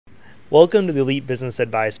Welcome to the Elite Business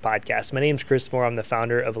Advice Podcast. My name is Chris Moore. I'm the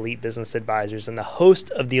founder of Elite Business Advisors and the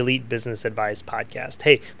host of the Elite Business Advice Podcast.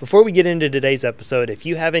 Hey, before we get into today's episode, if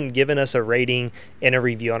you haven't given us a rating and a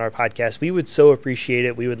review on our podcast, we would so appreciate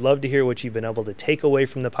it. We would love to hear what you've been able to take away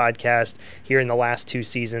from the podcast here in the last 2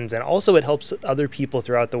 seasons. And also it helps other people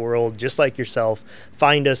throughout the world, just like yourself,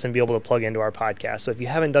 find us and be able to plug into our podcast. So if you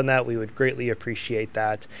haven't done that, we would greatly appreciate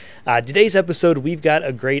that. Today's episode, we've got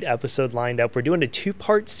a great episode lined up. We're doing a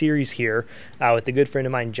 2-part series here with a good friend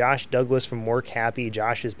of mine, Josh Douglas from Work Happy.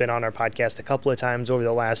 Josh has been on our podcast a couple of times over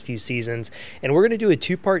the last few seasons, and we're going to do a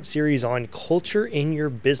 2-part series on culture in your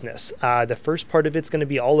business. The first part of it's going to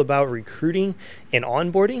be all about recruiting and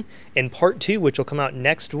onboarding, and part 2, which will come out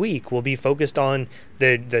next week, will be focused on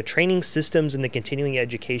the training systems and the continuing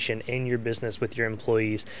education in your business with your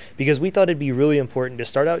employees, because we thought it'd be really important to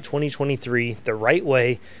start out 2023 the right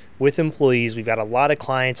way with employees. We've got a lot of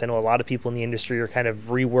clients. I know a lot of people in the industry are kind of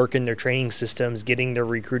reworking their training systems, getting their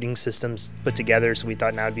recruiting systems put together. So we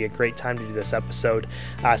thought now would be a great time to do this episode.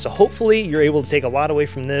 So hopefully you're able to take a lot away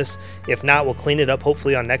from this. If not, we'll clean it up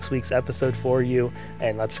hopefully on next week's episode for you.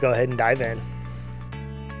 And let's go ahead and dive in.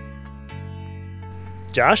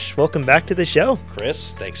 Josh, welcome back to the show.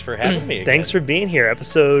 Chris, thanks for having me again. Thanks for being here.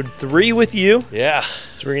 Episode 3 with you. Yeah.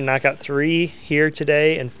 So we're going to knock out 3 here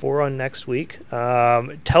today and 4 on next week.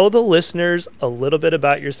 Tell the listeners a little bit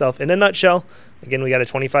about yourself in a nutshell. Again, we got a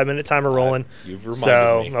 25-minute timer rolling. You've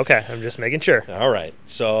reminded me. Okay, I'm just making sure. All right.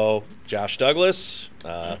 So Josh Douglas,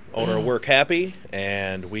 owner of Work Happy,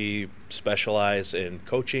 and we specialize in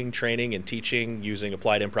coaching, training, and teaching using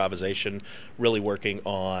applied improvisation, really working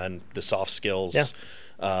on the soft skills. Yeah.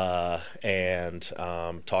 And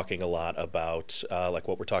talking a lot about like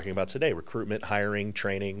what we're talking about today: recruitment, hiring,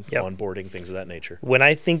 training, onboarding, things of that nature. When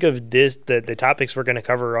I think of this, the topics we're going to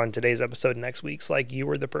cover on today's episode and next week's, like, you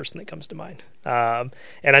were the person that comes to mind. And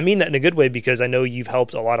I mean that in a good way, because I know you've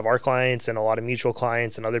helped a lot of our clients and a lot of mutual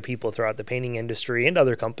clients and other people throughout the painting industry and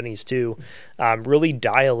other companies too, really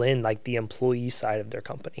dial in like the employee side of their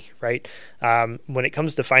company, right? When it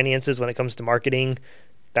comes to finances, when it comes to marketing,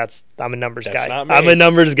 I'm a numbers guy. Not me. I'm a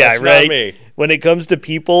numbers guy, that's right? Not me. When it comes to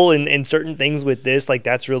people and certain things with this, like,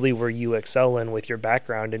 that's really where you excel in with your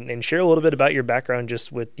background. And share a little bit about your background just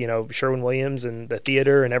with, Sherwin-Williams and the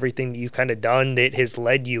theater and everything that you've kind of done that has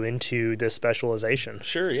led you into this specialization.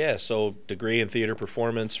 Sure, yeah. So degree in theater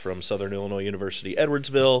performance from Southern Illinois University,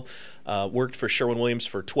 Edwardsville. Worked for Sherwin-Williams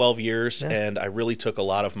for 12 years, and I really took a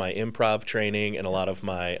lot of my improv training and a lot of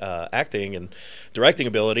my acting and directing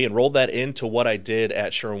ability and rolled that into what I did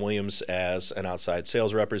at Sherwin-Williams as an outside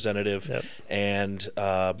sales representative. Yep. And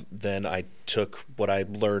then I took what I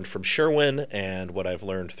learned from Sherwin and what I've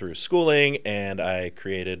learned through schooling, and I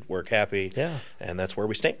created Work Happy. Yeah. And that's where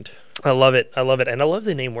we stand. I love it. And I love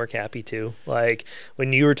the name Work Happy too. Like,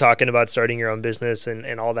 when you were talking about starting your own business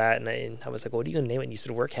and all that, and I was like, well, what are you going to name it? And you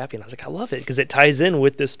said Work Happy. And I was like, I love it, because it ties in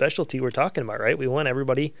with this specialty we're talking about, right? We want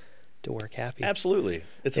everybody to work happy. Absolutely.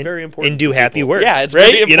 It's very important. And do happy work. Yeah, it's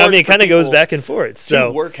right? very important. It kind of goes back and forth. So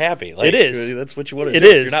to work happy. Like, it is. That's what you want to it do.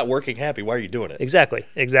 Is. If you're not working happy, why are you doing it? Exactly.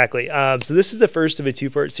 So this is the first of a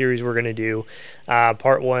 2-part series we're going to do.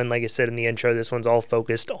 Part 1, like I said in the intro, this one's all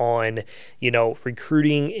focused on,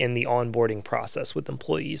 recruiting and the onboarding process with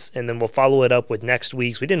employees. And then we'll follow it up with next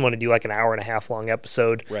week's. We didn't want to do like an hour and a half long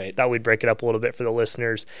episode. Right. Thought we'd break it up a little bit for the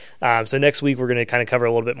listeners. So next week, we're going to kind of cover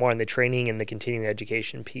a little bit more on the training and the continuing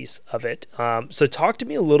education piece of it. So talk to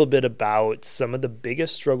me a little bit about some of the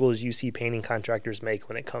biggest struggles you see painting contractors make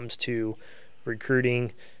when it comes to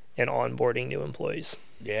recruiting and onboarding new employees.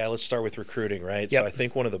 Yeah, let's start with recruiting, right? Yep. So I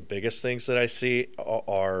think one of the biggest things that I see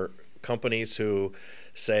are companies who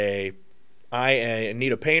say, I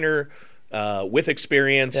need a painter with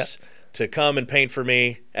experience to come and paint for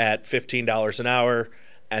me at $15 an hour,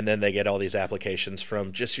 and then they get all these applications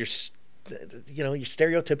from just your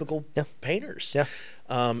stereotypical painters. Yeah.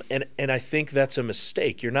 And I think that's a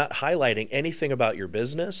mistake. You're not highlighting anything about your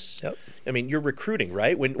business. Yep. I mean, you're recruiting,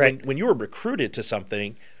 right? When you were recruited to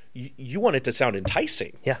something, you want it to sound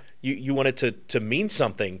enticing. Yeah. You want it to mean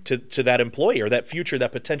something to that employee or that future,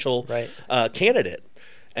 that potential candidate.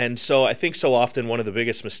 And so I think so often one of the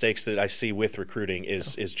biggest mistakes that I see with recruiting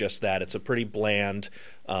is just that. It's a pretty bland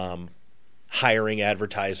hiring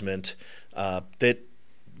advertisement that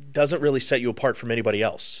doesn't really set you apart from anybody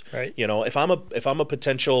else. Right. If I'm a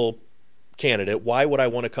potential candidate, why would I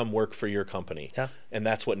want to come work for your company? Yeah. And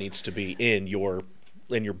that's what needs to be in your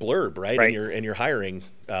blurb, right? In your hiring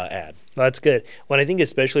ad. Well, that's good. When I think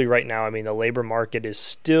especially right now, I mean, the labor market is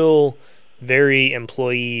still very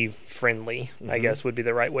employee friendly, I guess would be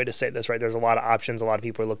the right way to say this, right? There's a lot of options. A lot of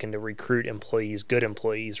people are looking to recruit employees, good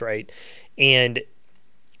employees, right? And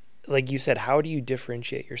like you said, how do you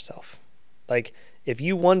differentiate yourself? Like, if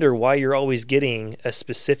you wonder why you're always getting a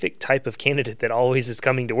specific type of candidate that always is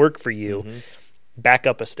coming to work for you, back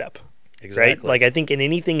up a step. Exactly. Right? Like, I think in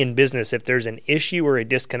anything in business, if there's an issue or a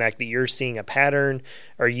disconnect that you're seeing a pattern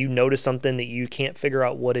or you notice something that you can't figure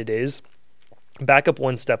out what it is, back up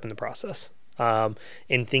one step in the process.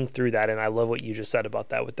 And think through that. And I love what you just said about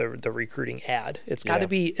that with the recruiting ad. It's got to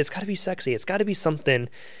be sexy. It's got to be something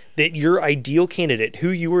that your ideal candidate, who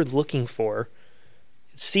you were looking for,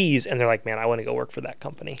 sees, and they're like, man, I want to go work for that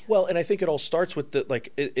company. Well, and I think it all starts with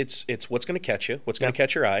it's what's going to catch you, what's going to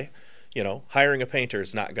catch your eye. Hiring a painter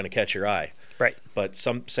is not going to catch your eye. Right. But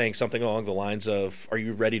saying something along the lines of, are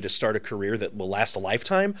you ready to start a career that will last a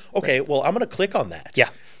lifetime? Okay, well, I'm going to click on that. Yeah.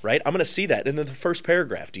 Right? I'm going to see that. And then the first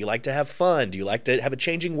paragraph, do you like to have fun? Do you like to have a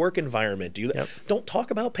changing work environment? Don't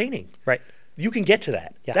talk about painting. Right. You can get to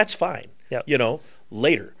that. Yeah. That's fine. Yep.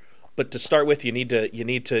 Later. But to start with, you need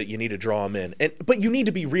to draw them in, but you need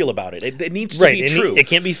to be real about it. It needs to be true. It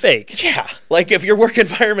can't be fake. Yeah, like if your work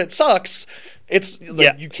environment sucks,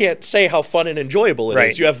 you can't say how fun and enjoyable it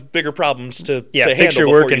is. You have bigger problems to handle fix your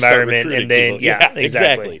before work you start environment, recruiting and then people.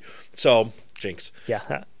 exactly. So jinx.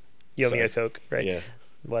 Yeah, you owe me a Coke, right? Yeah.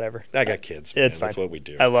 Whatever. I got kids. Man. It's fine. That's what we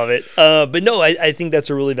do. I love it. But no, I think that's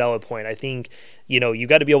a really valid point. I think, you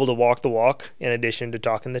got to be able to walk the walk in addition to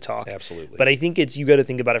talking the talk. Absolutely. But I think you got to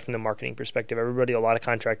think about it from the marketing perspective. A lot of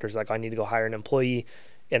contractors I need to go hire an employee,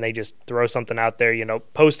 and they just throw something out there,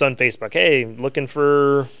 post on Facebook, hey, looking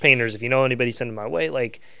for painters. If you know anybody, send them my way.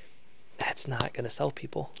 Like, that's not going to sell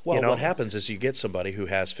people. Well, what happens is you get somebody who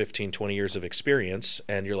has 15, 20 years of experience,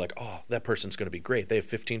 and you're like, oh, that person's going to be great. They have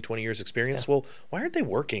 15, 20 years experience. Yeah. Well, why aren't they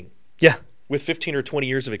working? Yeah. With 15 or 20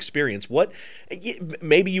 years of experience,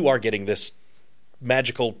 maybe you are getting this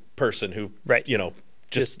magical person who,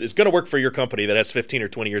 just is going to work for your company that has 15 or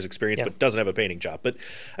 20 years experience but doesn't have a painting job. But,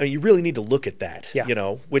 I mean, you really need to look at that,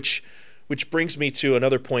 which brings me to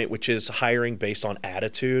another point, which is hiring based on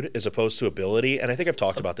attitude as opposed to ability. And I think I've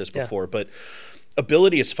talked about this before, but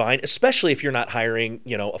ability is fine, especially if you're not hiring,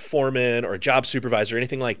 a foreman or a job supervisor or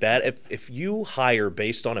anything like that. If you hire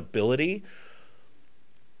based on ability,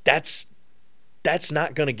 that's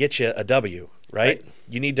not going to get you a W, right?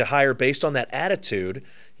 You need to hire based on that attitude.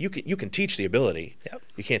 You can teach the ability. Yep.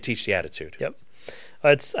 You can't teach the attitude. Yep.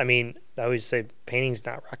 I always say painting's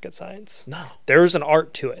not rocket science. No. There's an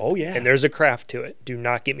art to it. Oh, yeah. And there's a craft to it. Do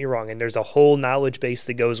not get me wrong. And there's a whole knowledge base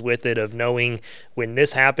that goes with it of knowing when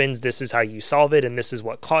this happens, this is how you solve it, and this is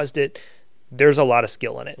what caused it. There's a lot of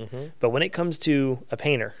skill in it. Mm-hmm. But when it comes to a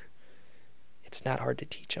painter, it's not hard to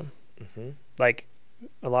teach them. Mm-hmm. Like,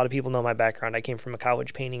 a lot of people know my background. I came from a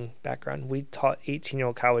college painting background. We taught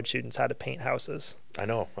 18-year-old college students how to paint houses. I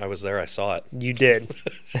know. I was there. I saw it. You did.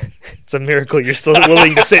 It's a miracle you're still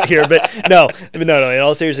willing to sit here. But no. In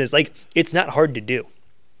all seriousness, it's not hard to do.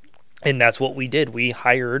 And that's what we did. We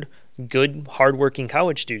hired good, hardworking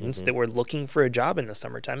college students that were looking for a job in the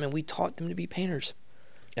summertime, and we taught them to be painters.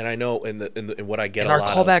 And I know in what I get a lot of. And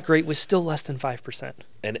our callback rate was still less than 5%.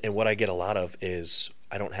 And what I get a lot of is,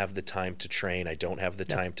 I don't have the time to train. I don't have the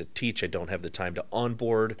time to teach. I don't have the time to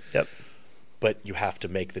onboard. Yep. But you have to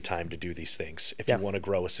make the time to do these things if you want to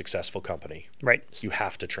grow a successful company. Right. You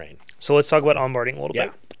have to train. So let's talk about onboarding a little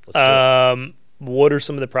bit. Let's do it. What are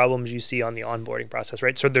some of the problems you see on the onboarding process,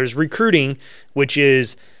 right? So there's recruiting, which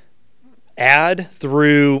is ad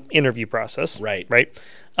through interview process. Right. Right.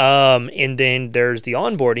 And then there's the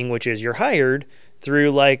onboarding, which is you're hired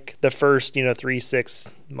through the first, 3-6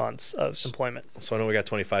 months of employment. So I know we got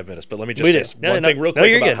 25 minutes, but let me just say one thing real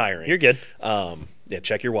quick about hiring. You're good.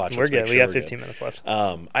 Check your watch. We're good. We got 15 minutes left.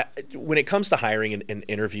 When it comes to hiring and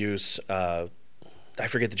interviews, I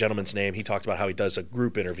forget the gentleman's name. He talked about how he does a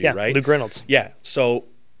group interview, right? Luke Reynolds. Yeah. So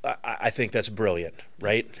I think that's brilliant,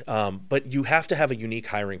 right? But you have to have a unique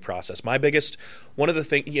hiring process. One of the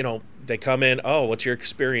things, they come in, oh, what's your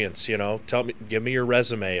experience? Give me your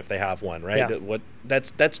resume if they have one, right? Yeah.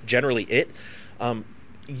 That's generally it.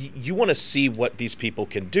 You want to see what these people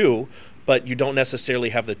can do, but you don't necessarily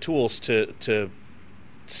have the tools to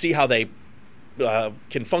see how they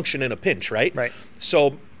can function in a pinch, right? Right.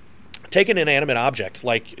 So take an inanimate object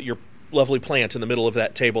like your lovely plant in the middle of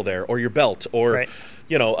that table there, or your belt, or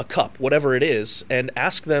a cup, whatever it is, and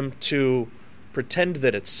ask them to pretend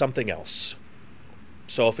that it's something else.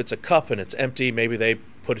 So if it's a cup and it's empty, maybe they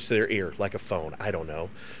put it to their ear like a phone. I don't know.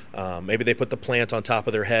 Maybe they put the plant on top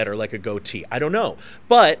of their head or like a goatee. I don't know.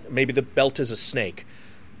 But maybe the belt is a snake.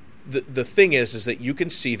 The thing is that you can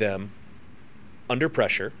see them under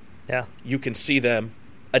pressure. Yeah. You can see them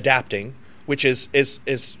adapting, which is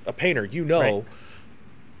a painter,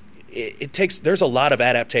 there's a lot of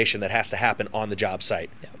adaptation that has to happen on the job site.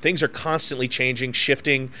 Yeah. Things are constantly changing,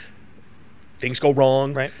 shifting. Things go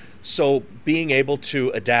wrong. Right. So being able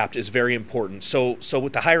to adapt is very important. So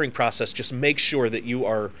with the hiring process, just make sure that you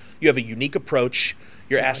have a unique approach.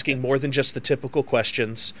 You're asking more than just the typical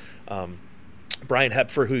questions. Brian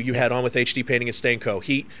Hepfer, who you had on with HD Painting and Stain Co.,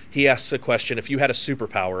 he asks a question, if you had a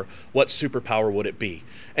superpower, what superpower would it be?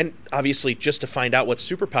 And obviously just to find out what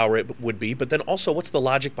superpower it would be, but then also what's the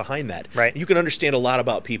logic behind that? Right. You can understand a lot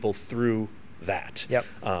about people through that. Yep.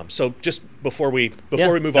 So just before we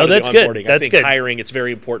move on to the onboarding, I think hiring, it's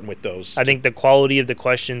very important with those. I think the quality of the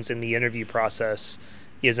questions in the interview process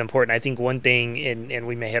is important. I think one thing, and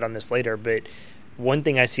we may hit on this later, but one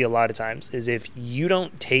thing I see a lot of times is if you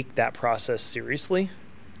don't take that process seriously,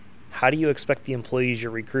 how do you expect the employees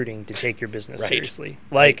you're recruiting to take your business seriously?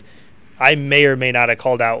 Like, I may or may not have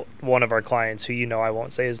called out one of our clients who, I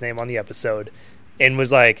won't say his name on the episode, and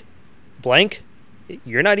was like, blank,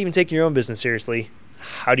 you're not even taking your own business seriously.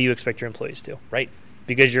 How do you expect your employees to? Right.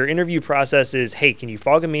 Because your interview process is, hey, can you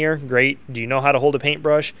fog a mirror? Great. Do you know how to hold a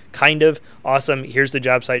paintbrush? Kind of. Awesome. Here's the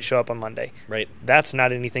job site. Show up on Monday. Right. That's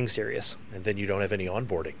not anything serious. And then you don't have any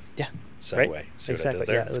onboarding. Yeah. Segue. Right? See what exactly. I did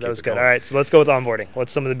there? Yeah, Let's that was good. going. All right. So let's go with onboarding.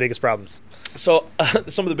 What's some of the biggest problems? So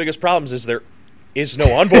some of the biggest problems is there is no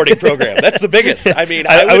onboarding program. That's the biggest. I mean,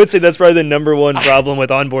 I would say that's probably the number one problem with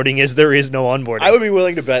onboarding is there is no onboarding. I would be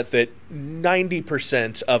willing to bet that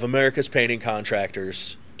 90% of America's painting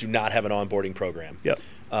contractors do not have an onboarding program. Yep.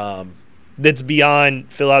 That's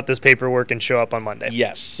beyond fill out this paperwork and show up on Monday.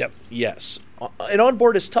 Yes. Yep. Yes. And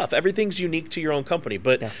onboard is tough. Everything's unique to your own company.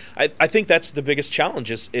 But I think that's the biggest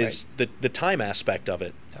challenge is the time aspect of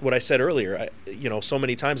it. Yeah. What I said earlier, so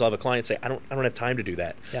many times I'll have a client say, I don't have time to do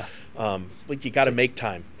that. Yeah. Like you got to make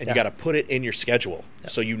time and you got to put it in your schedule. Yeah.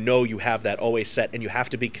 So you have that always set and you have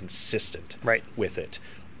to be consistent with it.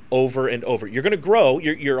 Over and over. You're going to grow.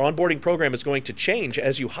 Your onboarding program is going to change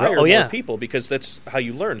as you hire more people because that's how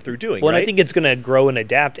you learn through doing. Well, I think it's going to grow and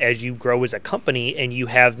adapt as you grow as a company and you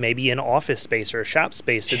have maybe an office space or a shop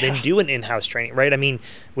space to then do an in-house training, right? I mean,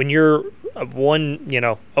 when you're one,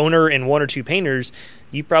 owner and one or two painters,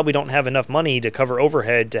 you probably don't have enough money to cover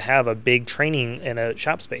overhead to have a big training in a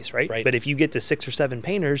shop space, right? But if you get to 6 or 7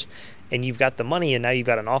 painters and you've got the money and now you've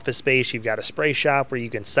got an office space, you've got a spray shop where you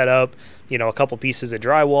can set up, a couple pieces of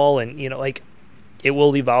drywall and, it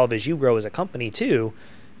will evolve as you grow as a company too.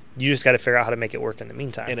 You just got to figure out how to make it work in the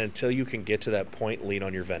meantime. And until you can get to that point, lean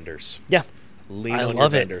on your vendors. Yeah. Lean on your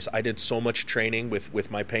vendors. I did so much training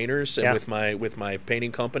with my painters and with my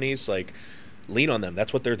painting companies, like lean on them.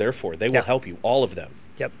 That's what they're there for. They will help you, all of them.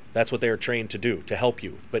 Yep. That's what they are trained to do, to help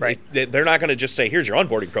you. But they're not going to just say, here's your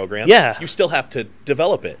onboarding program. Yeah. You still have to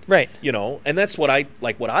develop it. Right. And that's what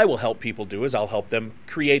I will help people do is I'll help them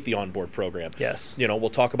create the onboard program. Yes.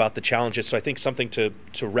 We'll talk about the challenges. So I think something to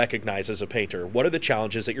recognize as a painter, what are the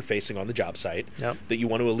challenges that you're facing on the job site that you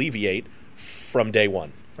want to alleviate from day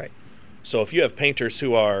one? Right. So if you have painters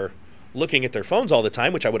who are looking at their phones all the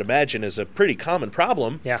time, which I would imagine is a pretty common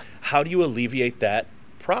problem, how do you alleviate that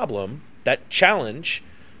problem, that challenge,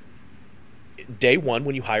 day one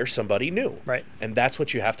when you hire somebody new? Right. And that's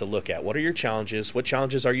what you have to look at. What are your challenges? What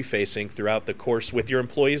challenges are you facing throughout the course with your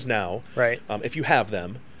employees now? Right. If you have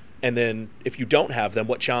them. And then if you don't have them,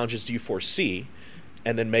 what challenges do you foresee?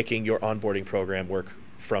 And then making your onboarding program work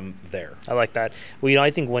from there. I like that. Well,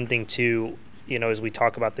 I think one thing too, as we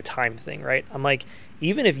talk about the time thing, right? I'm like,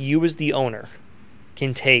 even if you as the owner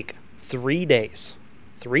can take 3 days,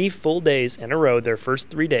 3 full days in a row, their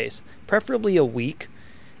first 3 days, preferably a week,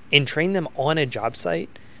 and train them on a job site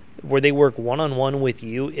where they work one-on-one with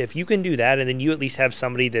you, if you can do that and then you at least have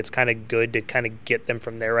somebody that's kind of good to kind of get them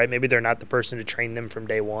from there, right? Maybe they're not the person to train them from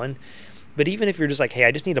day one. But even if you're just like, hey,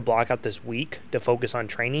 I just need to block out this week to focus on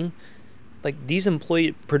training, like these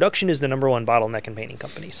production is the number one bottleneck in painting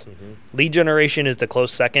companies. Mm-hmm. Lead generation is the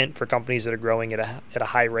close second for companies that are growing at a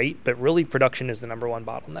high rate, but really production is the number one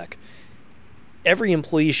bottleneck. Every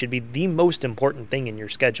employee should be the most important thing in your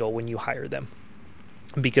schedule when you hire them.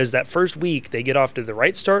 Because that first week, they get off to the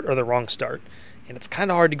right start or the wrong start. And it's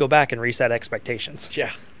kind of hard to go back and reset expectations.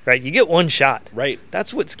 Yeah. Right? You get one shot. Right.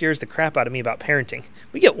 That's what scares the crap out of me about parenting.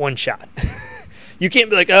 We get one shot. You can't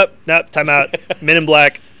be like, nope, time out, Men in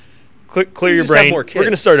Black, clear your brain. We're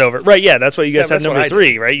going to start over. Right, yeah, that's why you guys have number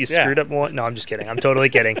 3, right? You screwed up one. No, I'm just kidding. I'm totally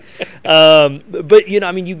kidding. But,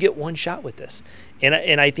 you get one shot with this.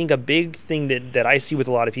 And I think a big thing that I see with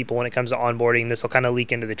a lot of people when it comes to onboarding, this will kind of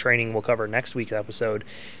leak into the training we'll cover next week's episode,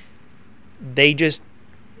 they just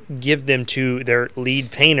give them to their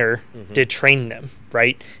lead painter to train them,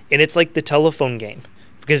 right? And it's like the telephone game.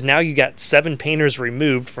 because now you got 7 painters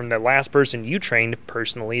removed from the last person you trained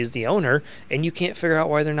personally as the owner, and you can't figure out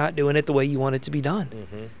why they're not doing it the way you want it to be done.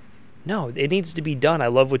 Mm-hmm. No, it needs to be done. I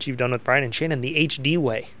love what you've done with Brian and Shannon, the HD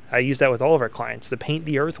way. I use that with all of our clients, the paint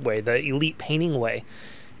the earth way, the elite painting way.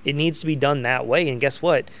 It needs to be done that way. And guess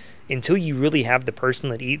what? Until you really have the person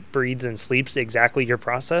that eats, breathes, and sleeps exactly your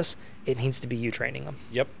process, it needs to be you training them.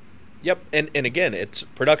 Yep. And again, it's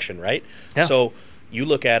production, right? Yeah. So you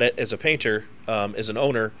look at it as a painter, as an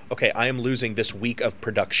owner, okay, I am losing this week of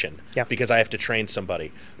production because I have to train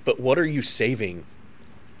somebody. But what are you saving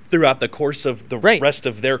throughout the course of the rest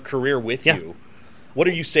of their career with you? What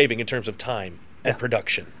are you saving in terms of time and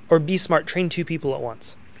production? Or be smart, train 2 people at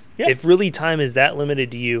once. Yeah. If really time is that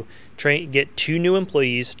limited to you, get 2 new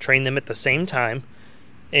employees, train them at the same time,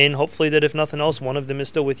 and hopefully that if nothing else, one of them is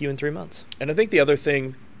still with you in 3 months. And I think the other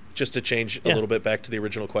thing, just to change a little bit back to the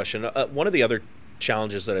original question, one of the other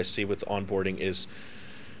challenges that I see with onboarding is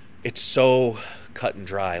it's so cut and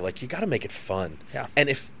dry. Like, you got to make it fun. Yeah. And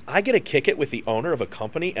if I get to kick it with the owner of a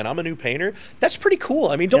company and I'm a new painter, that's pretty cool.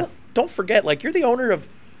 I mean, don't forget, like, you're the owner of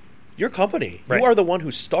your company. Right. You are the one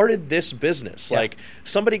who started this business. Like,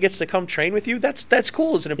 somebody gets to come train with you. That's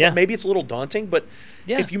cool, isn't it? Yeah. Maybe it's a little daunting, but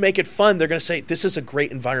if you make it fun, they're going to say, this is a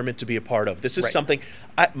great environment to be a part of. This is something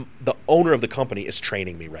the owner of the company is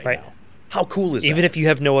training me right now. How cool is that? Even if you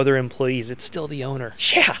have no other employees, it's still the owner.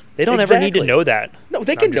 Yeah. They don't ever need to know that. No,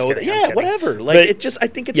 they can know that. Yeah, whatever. Like, I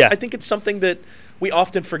think it's something that we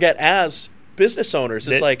often forget as business owners.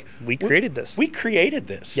 It's like, we created this. We created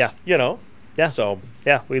this. Yeah. You know? Yeah. So,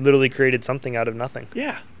 yeah, we literally created something out of nothing.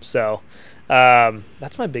 Yeah. So,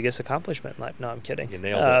 that's my biggest accomplishment in life. No, I'm kidding. You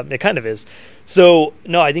nailed it. It kind of is. So,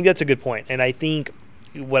 no, I think that's a good point. And I think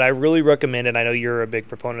what I really recommend, and I know you're a big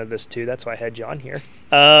proponent of this too, that's why I had you on here,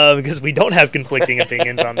 because we don't have conflicting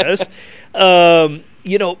opinions on this,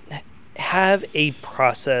 have a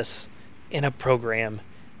process and a program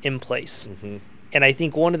in place. Mm-hmm. And I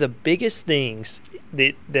think one of the biggest things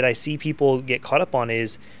that I see people get caught up on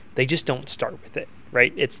is they just don't start with it,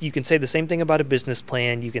 right? You can say the same thing about a business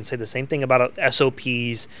plan. You can say the same thing about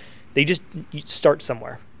SOPs. You start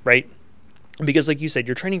somewhere, right? Because like you said,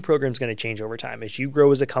 your training program is going to change over time. As you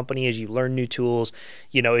grow as a company, as you learn new tools,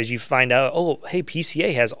 as you find out, oh, hey,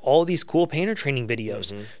 PCA has all these cool painter training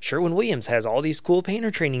videos. Mm-hmm. Sherwin-Williams has all these cool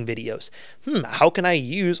painter training videos. How can I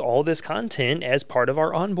use all this content as part of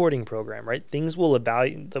our onboarding program, right? Things will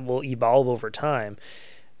evolve over time.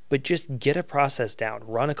 But just get a process down,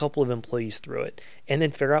 run a couple of employees through it, and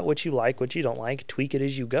then figure out what you like, what you don't like, tweak it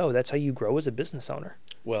as you go. That's how you grow as a business owner.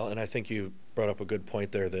 Well, and I think you brought up a good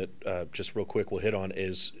point there that just real quick we'll hit on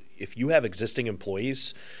is if you have existing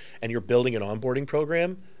employees and you're building an onboarding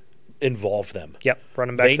program, involve them. Yep, run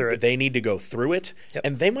them back through it. They need to go through it,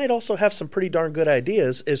 and they might also have some pretty darn good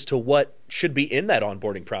ideas as to what should be in that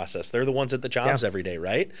onboarding process. They're the ones at the jobs every day,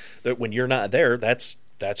 right? That when you're not there, that's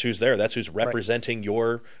who's there. That's who's representing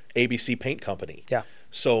your ABC paint company. Yeah.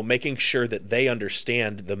 So making sure that they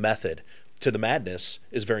understand the method to the madness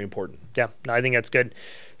is very important. Yeah, no, I think that's good.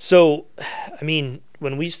 So, I mean,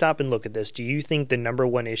 when we stop and look at this, do you think the number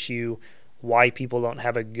one issue why people don't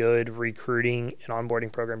have a good recruiting and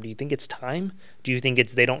onboarding program, do you think it's time? Do you think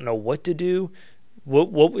it's they don't know what to do?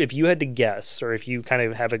 What if you had to guess, or if you kind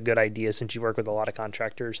of have a good idea since you work with a lot of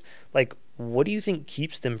contractors, like what do you think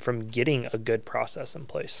keeps them from getting a good process in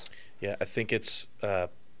place? Yeah, I think it's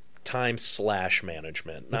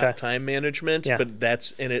time/management, not time management, but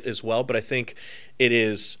that's in it as well. But I think it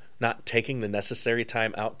is not taking the necessary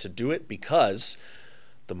time out to do it because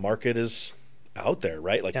the market is out there,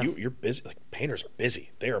 right? Like you're busy. Like painters are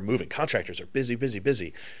busy. They are moving. Contractors are busy.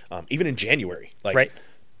 Even in January,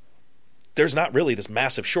 there's not really this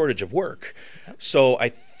massive shortage of work. So I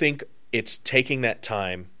think it's taking that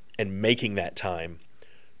time and making that time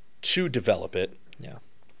to develop it. Yeah.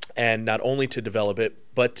 And not only to develop it,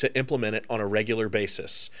 but to implement it on a regular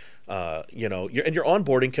basis. And your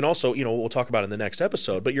onboarding can also, we'll talk about in the next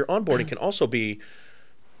episode, but your onboarding can also be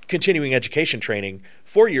continuing education training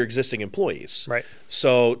for your existing employees. Right.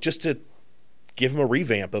 So just to give them a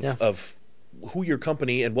revamp of who your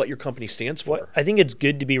company and what your company stands for. I think it's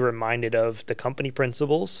good to be reminded of the company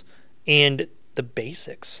principles and the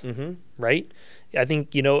basics, right? I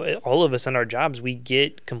think, all of us in our jobs, we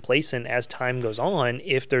get complacent as time goes on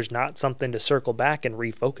if there's not something to circle back and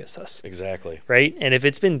refocus us. Exactly. Right? And if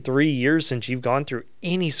it's been 3 years since you've gone through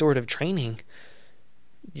any sort of training,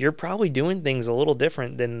 you're probably doing things a little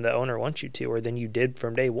different than the owner wants you to, or than you did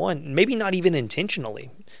from day one. Maybe not even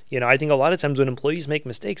intentionally. I think a lot of times when employees make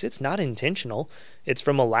mistakes, it's not intentional. It's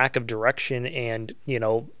from a lack of direction and,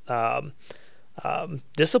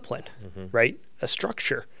 discipline, right? A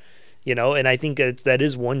structure. And I think that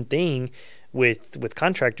is one thing with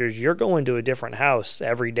contractors. You're going to a different house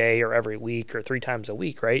every day or every week or 3 times a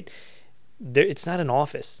week, right? It's not an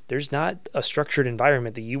office. There's not a structured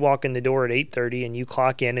environment that you walk in the door at 8:30 and you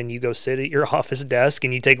clock in and you go sit at your office desk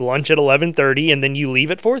and you take lunch at 11:30 and then you leave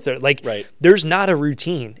at 4:30. Right. There's not a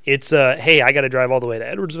routine. It's hey, I got to drive all the way to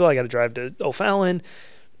Edwardsville. I got to drive to O'Fallon.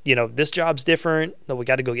 This job's different. No, we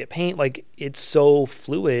got to go get paint. It's so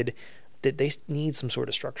fluid that they need some sort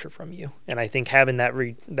of structure from you. And I think having that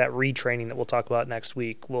retraining that we'll talk about next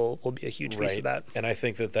week will be a huge piece of that. And I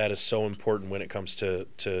think that is so important when it comes to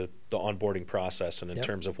the onboarding process, and in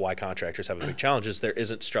terms of why contractors have a big challenge is there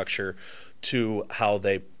isn't structure to how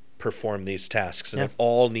they perform these tasks. And it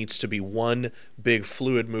all needs to be one big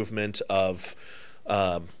fluid movement of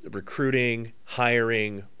recruiting,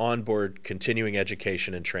 hiring, onboard, continuing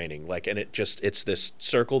education and training. And it's this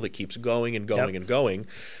circle that keeps going and going and going.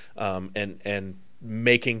 And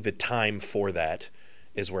making the time for that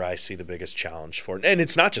is where I see the biggest challenge for it. And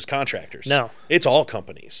it's not just contractors. No. It's all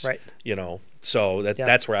companies. Right. So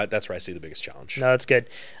that's where I see the biggest challenge. No, that's good.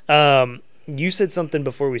 You said something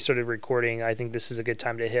before we started recording. I think this is a good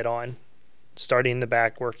time to hit on starting in the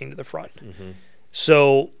back, working to the front. Mm-hmm.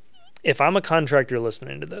 So if I'm a contractor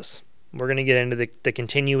listening to this, we're going to get into the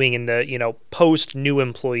continuing and the post new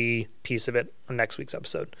employee piece of it on next week's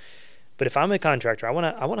episode. But if I'm a contractor, I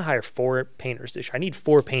want to hire 4 painters this year. I need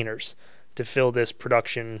 4 painters to fill this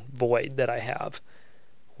production void that I have.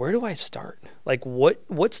 Where do I start?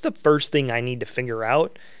 What's the first thing I need to figure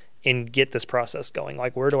out and get this process going?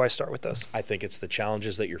 Where do I start with this? I think it's the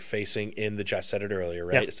challenges that you're facing I said it earlier,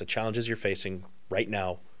 right? Yeah. It's the challenges you're facing right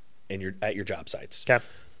now at your job sites. Okay.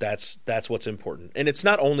 That's what's important. And it's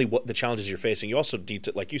not only what the challenges you're facing, you also need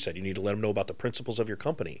to, like you said, you need to let them know about the principles of your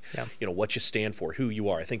company, what you stand for, who you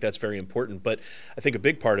are. I think that's very important. But I think a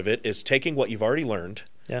big part of it is taking what you've already learned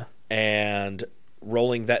and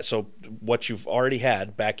rolling that. So what you've already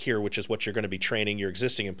had back here, which is what you're going to be training your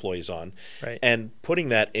existing employees on, right, and putting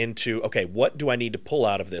that into, okay, what do I need to pull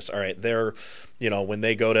out of this? All right, they're, when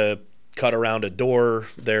they go to cut around a door,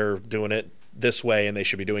 they're doing it this way and they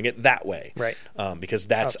should be doing it that way, right? Because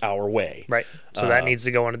that's our way, right? So that needs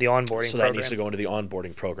to go into the onboarding program. That needs to go into the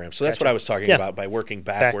onboarding program. So that's what I was talking about by working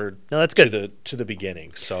backward that's good. to the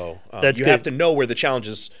beginning. So you have to know where the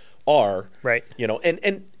challenges are, right?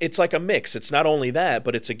 And it's like a mix. It's not only that,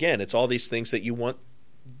 but it's all these things that you want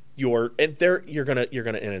you're gonna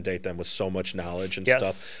inundate them with so much knowledge and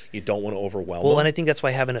stuff. You don't want to overwhelm them. And I think that's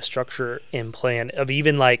why having a structure in plan of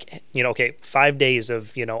even 5 days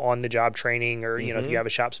of on the job training, or if you have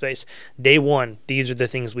a shop space, day 1, these are the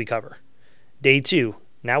things we cover. Day 2,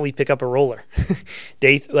 now we pick up a roller.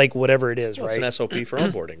 Day whatever it is, right? It's an SOP for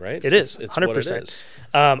onboarding, right? It is. It's 100%. what it is.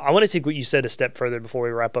 I want to take what you said a step further before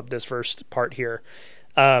we wrap up this first part here.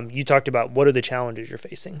 You talked about what are the challenges you're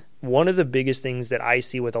facing. One of the biggest things that I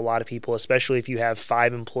see with a lot of people, especially if you have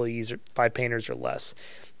 5 employees or 5 painters or less,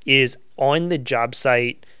 is on the job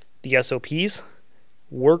site, the SOPs,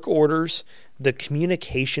 work orders, the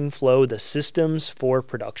communication flow, the systems for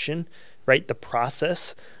production, right? The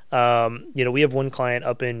process. We have one client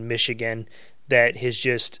up in Michigan that has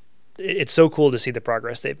just, it's so cool to see the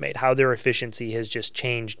progress they've made, how their efficiency has just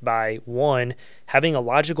changed by, one, having a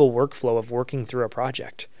logical workflow of working through a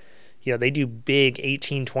project. They do big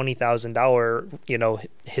 $18,000, $20,000,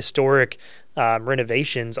 historic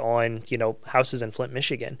renovations on, houses in Flint,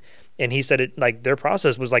 Michigan. And he said their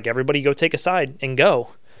process was everybody go take a side and go.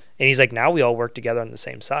 And he's now we all work together on the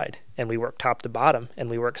same side, and we work top to bottom, and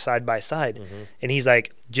we work side by side. Mm-hmm. And he's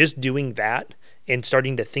just doing that and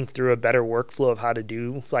starting to think through a better workflow of how to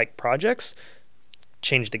do projects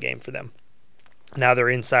changed the game for them. Now they're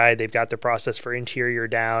inside, they've got their process for interior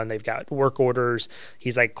down, they've got work orders.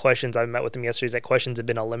 He's questions, I met with him yesterday, he's questions have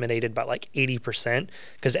been eliminated by 80%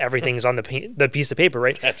 because everything's on the piece of paper,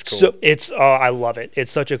 right? That's cool. So it's, I love it.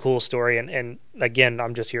 It's such a cool story. And again,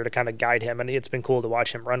 I'm just here to kind of guide him, and it's been cool to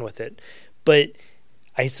watch him run with it. But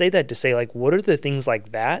I say that to say, what are the things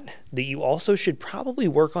like that you also should probably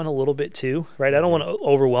work on a little bit too, right? I don't want to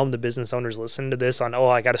overwhelm the business owners listening to this on,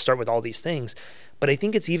 I got to start with all these things. But I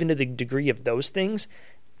think it's even to the degree of those things,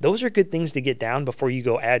 those are good things to get down before you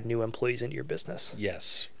go add new employees into your business.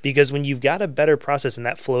 Yes. Because when you've got a better process and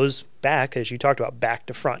that flows back, as you talked about, back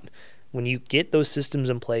to front, when you get those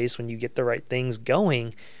systems in place, when you get the right things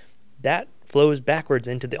going, that flows backwards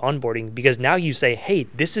into the onboarding, because now you say, hey,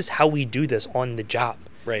 this is how we do this on the job.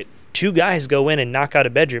 Right. 2 guys go in and knock out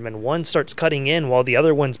a bedroom, and one starts cutting in while the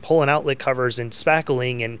other one's pulling outlet covers and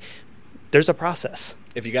spackling, and there's a process.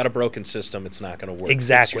 If you got a broken system, it's not going to work.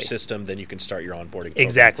 Exactly. Fix your system, then you can start your onboarding program.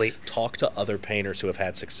 Exactly. Talk to other painters who have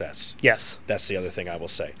had success. Yes. That's the other thing I will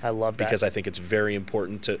say. I love that. Because I think it's very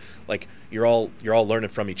important to, like, you're all learning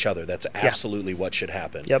from each other. That's absolutely what should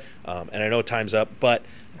happen. Yep. And I know time's up, but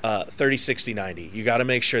 30, 60, 90. You got to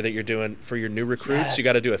make sure that you're doing, for your new recruits, you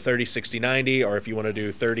got to do a 30, 60, 90, or if you want to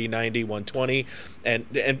do 30, 90, 120.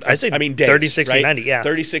 And days, 30, 60, right? 90, yeah.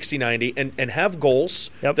 30, 60, 90, and have goals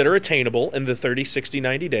that are attainable in the 30, 60,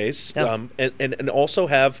 90 days. Yep. And also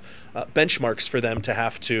have benchmarks for them to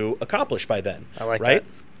have to accomplish by then. I like right?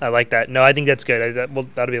 that. I like that. No, I think that's good.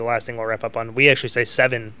 That'll be the last thing we'll wrap up on. We actually say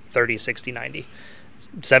 7, 30, 60, 90.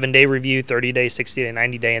 7-day review, 30-day, 60-day,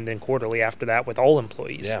 90-day, and then quarterly after that with all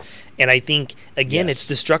employees. Yeah. And I think, again, it's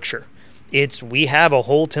the structure. We have a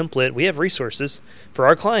whole template. We have resources for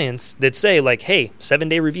our clients that say, like, hey,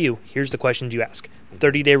 7-day review, here's the questions you ask.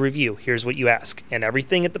 30-day review, here's what you ask. And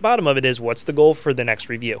everything at the bottom of it is, what's the goal for the next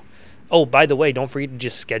review? Oh, by the way, don't forget to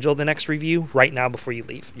just schedule the next review right now before you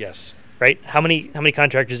leave. Yes. Right? How many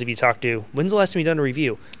contractors have you talked to? When's the last time you done a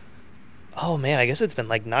review? Oh, man, I guess it's been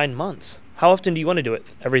like 9 months. How often do you want to do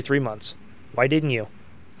it? Every 3 months. Why didn't you?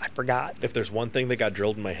 I forgot. If there's one thing that got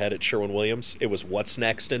drilled in my head at Sherwin-Williams, it was what's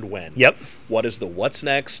next and when. Yep. What is the what's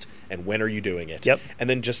next and when are you doing it? Yep. And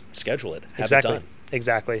then just schedule it. Have exactly. it done.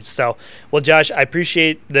 Exactly. So, well, Josh, I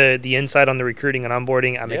appreciate the insight on the recruiting and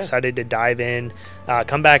onboarding. I'm excited to dive in.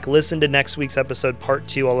 Come back, listen to next week's episode, part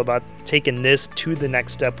 2, all about taking this to the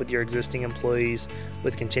next step with your existing employees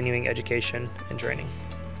with continuing education and training.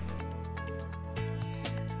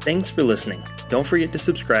 Thanks for listening. Don't forget to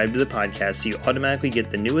subscribe to the podcast so you automatically get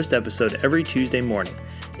the newest episode every Tuesday morning.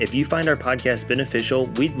 If you find our podcast beneficial,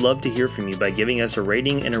 we'd love to hear from you by giving us a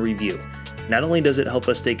rating and a review. Not only does it help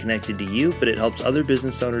us stay connected to you, but it helps other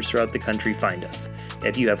business owners throughout the country find us.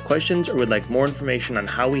 If you have questions or would like more information on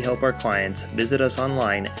how we help our clients, visit us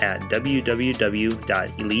online at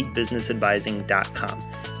www.elitebusinessadvising.com.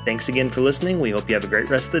 Thanks again for listening. We hope you have a great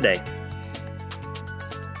rest of the day.